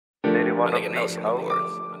My nigga knows some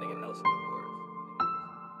awards.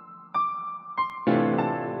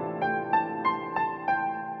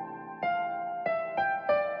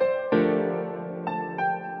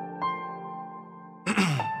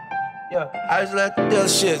 Yeah, I just let the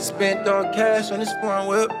dealership spent on cash on this foreign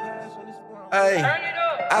whip. Ayy,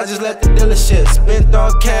 I just let the dealership spent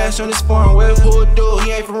on cash on this foreign whip. Who would do?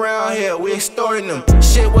 He ain't from around here. We extorting him.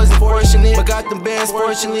 Shit wasn't fortunate, but got them bands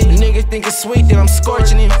fortunately. The nigga think it's sweet, then I'm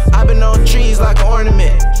scorching him. I been on trees like an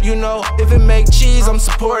ornament. You know, if it make cheese, I'm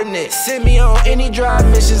supporting it. Send me on any drive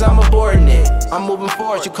missions, I'm aborting it. I'm moving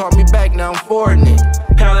forward, you call me back, now I'm forwarding it.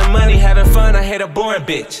 Counting money, having fun, I hate a boring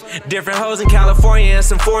bitch. Different hoes in California and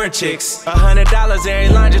some foreign chicks. $100,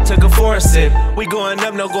 every line just took a foreign sip. We going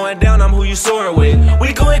up, no going down, I'm who you soaring with.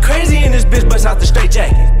 We going crazy in this bitch, bust out the straight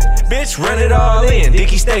jacket. Bitch, run it all in,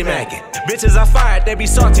 Dickie stay macking. Bitches I fired, they be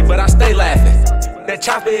salty, but I stay laughing. That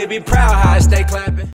chopper, it be proud how I stay clapping.